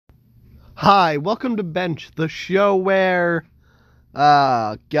Hi, welcome to Bench, the show where,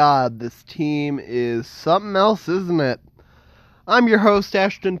 God, this team is something else, isn't it? I'm your host,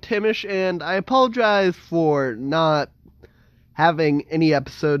 Ashton Timish, and I apologize for not having any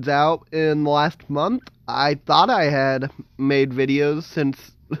episodes out in the last month. I thought I had made videos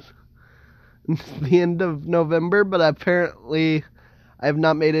since the end of November, but apparently I have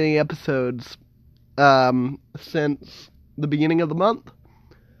not made any episodes, since the beginning of the month.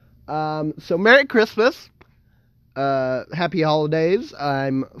 So Merry Christmas. Happy holidays.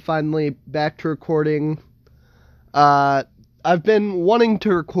 I'm finally back to recording. I've been wanting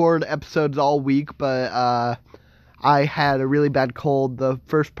to record episodes all week, but I had a really bad cold the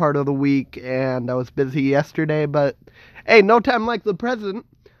first part of the week, and I was busy yesterday, but hey, no time like the present.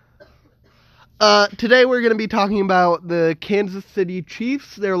 Today we're going to be talking about the Kansas City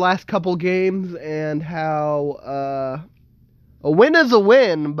Chiefs, their last couple games, and how a win is a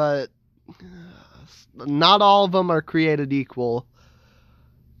win, but not all of them are created equal.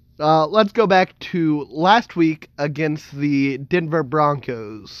 Let's go back to last week against the Denver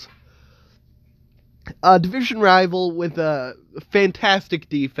Broncos. A division rival with a fantastic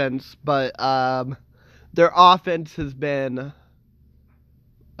defense, but their offense has been,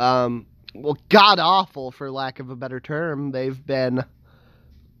 god-awful, for lack of a better term. They've been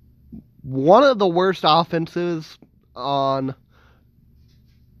one of the worst offenses on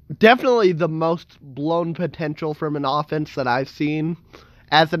definitely the most blown potential from an offense that I've seen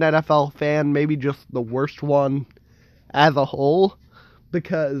as an NFL fan, maybe just the worst one as a whole,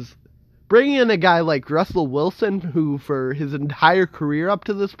 because bringing in a guy like Russell Wilson, who for his entire career up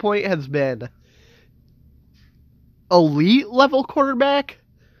to this point has been elite level quarterback,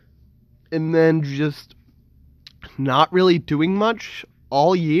 and then just not really doing much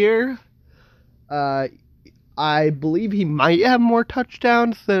all year. I believe he might have more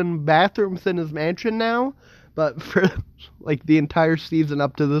touchdowns than bathrooms in his mansion now, but for like the entire season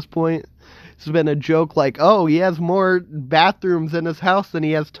up to this point, it's been a joke like, oh, he has more bathrooms in his house than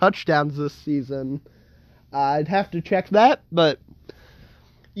he has touchdowns this season. I'd have to check that, but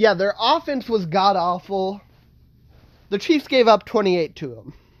yeah, their offense was god-awful. The Chiefs gave up 28 to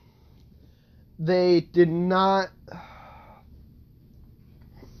them. They did not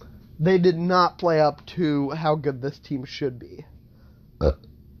play up to how good this team should be.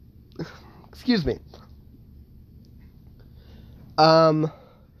 Excuse me. Patrick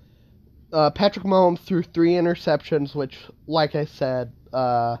Mahomes threw 3 interceptions, which, like I said,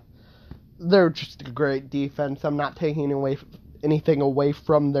 they're just a great defense. I'm not taking anything away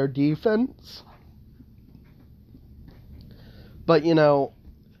from their defense. But,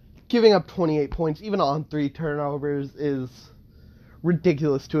 giving up 28 points, even on 3 turnovers, is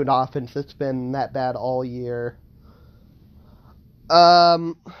ridiculous to an offense that's been that bad all year.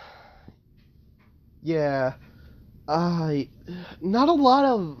 Yeah. Not a lot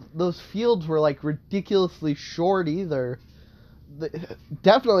of those fields were, like, ridiculously short either. They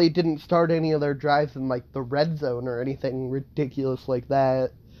definitely didn't start any of their drives in, like, the red zone or anything ridiculous like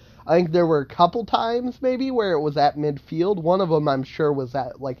that. I think there were a couple times, maybe, where it was at midfield. One of them, I'm sure, was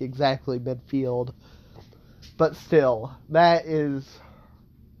at, like, exactly midfield. But still, that is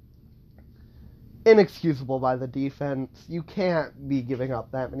inexcusable by the defense. You can't be giving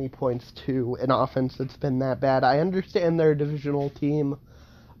up that many points to an offense that's been that bad. I understand they're a divisional team,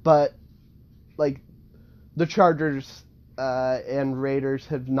 but, like, the Chargers and Raiders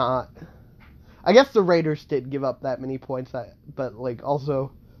have not... I guess the Raiders did give up that many points, but, like,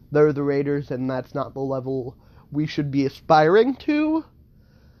 also, they're the Raiders, and that's not the level we should be aspiring to.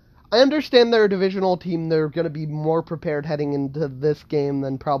 I understand they're a divisional team. They're going to be more prepared heading into this game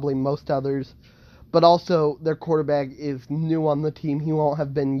than probably most others. But also, their quarterback is new on the team. He won't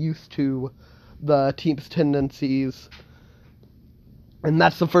have been used to the team's tendencies. And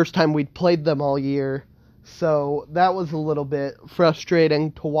that's the first time we'd played them all year. So that was a little bit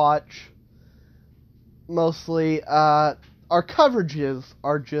frustrating to watch. Mostly, our coverages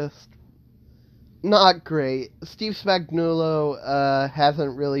are just not great. Steve Spagnuolo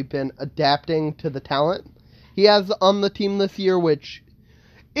hasn't really been adapting to the talent he has on the team this year, which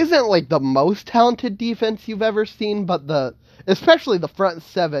isn't like the most talented defense you've ever seen, but especially the front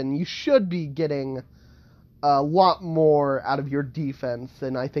seven, you should be getting a lot more out of your defense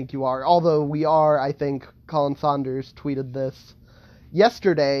than I think you are. Although we are, I think Colin Saunders tweeted this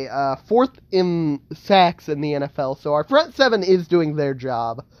yesterday, 4th in sacks in the NFL, so our front seven is doing their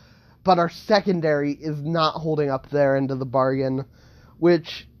job. But our secondary is not holding up their end of the bargain,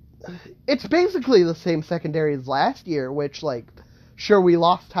 which, it's basically the same secondary as last year, which, like, sure, we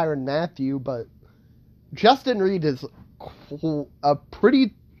lost Tyrann Mathieu, but Justin Reid is a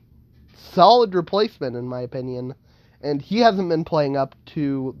pretty solid replacement, in my opinion. And he hasn't been playing up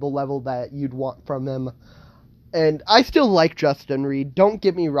to the level that you'd want from him. And I still like Justin Reid, don't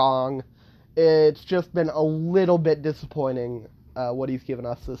get me wrong. It's just been a little bit disappointing what he's given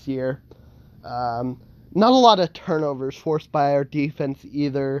us this year. Not a lot of turnovers forced by our defense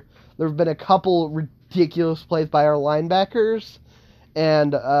either. There have been a couple ridiculous plays by our linebackers.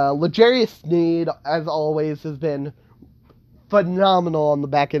 And L'Jarius Sneed, as always, has been phenomenal on the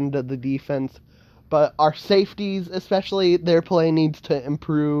back end of the defense. But our safeties, especially, their play needs to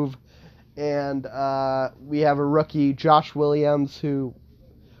improve. And we have a rookie, Josh Williams, who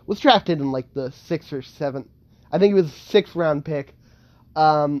was drafted in like the 6th or 7th. I think he was a 6th round pick.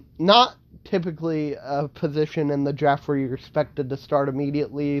 Not typically a position in the draft where you're expected to start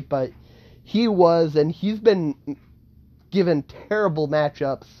immediately, but he was, and he's been given terrible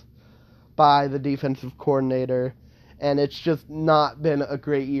matchups by the defensive coordinator, and it's just not been a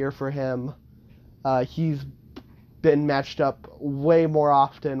great year for him. He's been matched up way more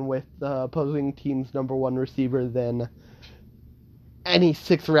often with the opposing team's number one receiver than any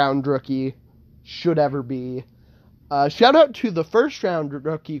 6th round rookie should ever be. Shout out to the 1st round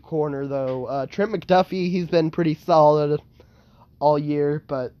rookie corner, though. Trent McDuffie, he's been pretty solid all year,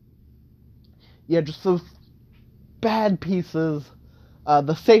 but yeah, just those bad pieces.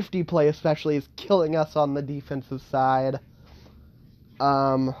 The safety play especially is killing us on the defensive side.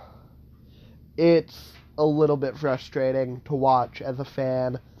 It's a little bit frustrating to watch as a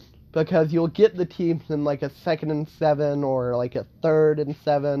fan, because you'll get the teams in like a 2nd and 7 or like a 3rd and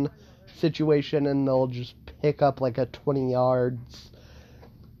 7 situation, and they'll just pick up like a 20 yards.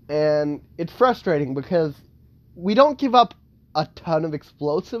 And it's frustrating because we don't give up a ton of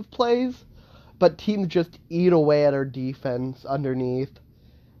explosive plays, but teams just eat away at our defense underneath,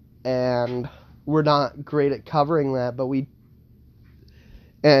 and we're not great at covering that,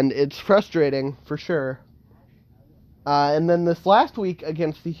 and it's frustrating for sure. And then this last week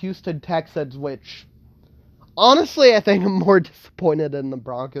against the Houston Texans, which honestly I think I'm more disappointed in the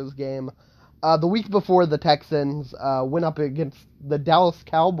Broncos game. The week before, the Texans went up against the Dallas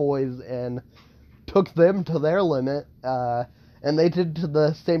Cowboys and took them to their limit. And they did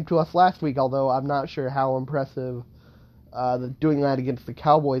the same to us last week, although I'm not sure how impressive doing that against the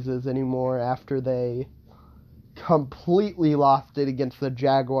Cowboys is anymore after they completely lost it against the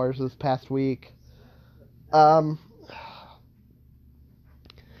Jaguars this past week.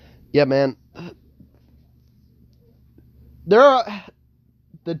 Yeah, man.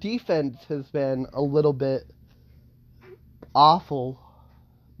 The defense has been a little bit awful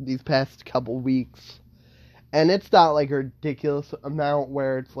these past couple weeks. And it's not like a ridiculous amount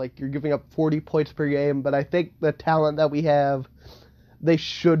where it's like you're giving up 40 points per game, but I think the talent that we have, they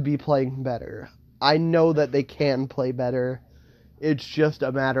should be playing better. I know that they can play better. It's just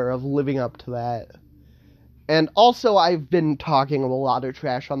a matter of living up to that. And also, I've been talking a lot of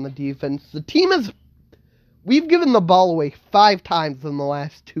trash on the defense. The team we've given the ball away 5 times in the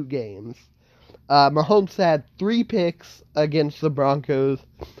last 2 games. Mahomes had 3 picks against the Broncos,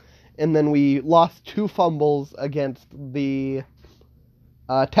 and then we lost 2 fumbles against the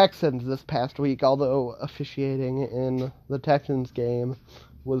Texans this past week, although officiating in the Texans game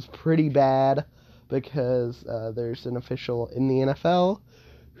was pretty bad because there's an official in the NFL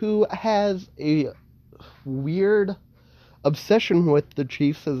who has a weird obsession with the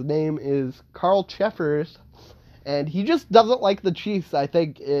Chiefs. His name is Carl Cheffers, and he just doesn't like the Chiefs. I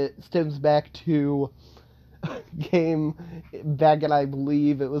think it stems back to a game back in, I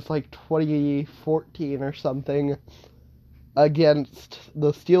believe it was like 2014 or something, against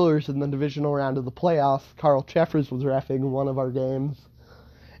the Steelers in the divisional round of the playoffs. Carl Cheffers was reffing one of our games,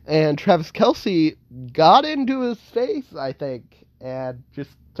 and Travis Kelce got into his face, I think, and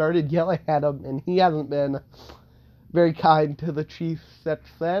just started yelling at him, and he hasn't been very kind to the Chiefs since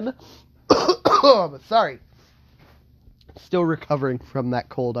then. Sorry. Still recovering from that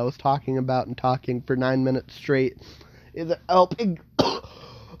cold I was talking about, and talking for 9 minutes straight isn't helping.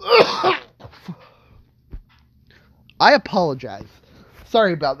 I apologize.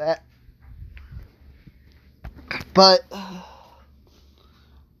 Sorry about that. But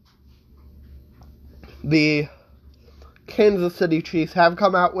the Kansas City Chiefs have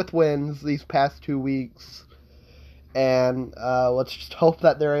come out with wins these past 2 weeks, and let's just hope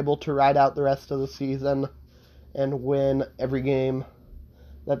that they're able to ride out the rest of the season and win every game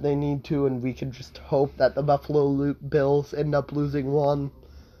that they need to, and we can just hope that the Buffalo Bills end up losing one,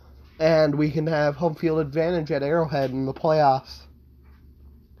 and we can have home field advantage at Arrowhead in the playoffs.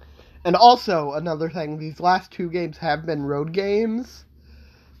 And also, another thing, these last 2 games have been road games,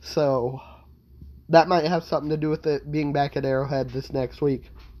 so that might have something to do with it being back at Arrowhead this next week.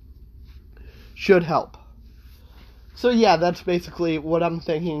 should help. So yeah, that's basically what I'm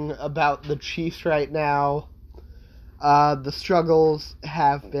thinking about the Chiefs right now. The struggles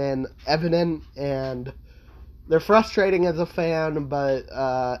have been evident, and they're frustrating as a fan, but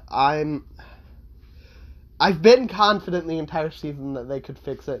I've been confident the entire season that they could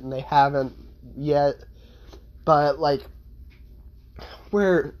fix it, and they haven't yet. But, like,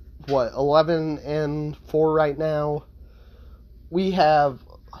 we're, 11-4 right now?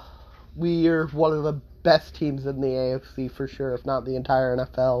 We're one of the best teams in the AFC for sure, if not the entire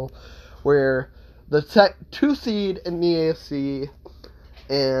NFL. We're the 2 seed in the AFC,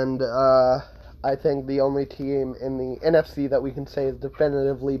 and I think the only team in the NFC that we can say is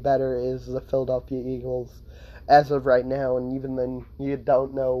definitively better is the Philadelphia Eagles as of right now, and even then you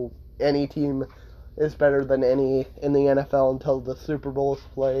don't know any team is better than any in the NFL until the Super Bowl is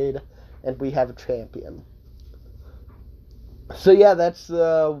played and we have a champion. So yeah, that's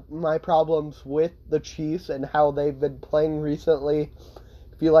my problems with the Chiefs and how they've been playing recently.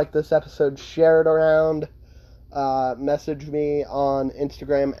 If you like this episode, share it around. Message me on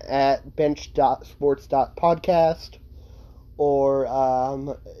Instagram at bench.sports.podcast.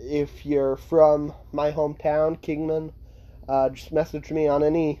 Or if you're from my hometown, Kingman, just message me on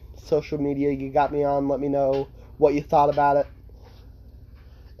any social media you got me on. Let me know what you thought about it.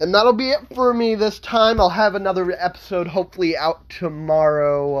 And that'll be it for me this time. I'll have another episode hopefully out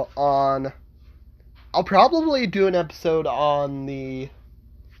tomorrow on... I'll probably do an episode on the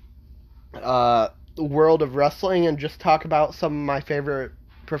world of wrestling and just talk about some of my favorite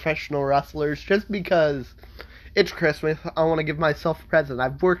professional wrestlers, just because it's Christmas. I want to give myself a present.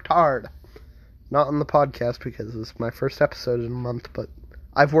 I've worked hard. Not on the podcast because this is my first episode in a month, but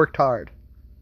I've worked hard.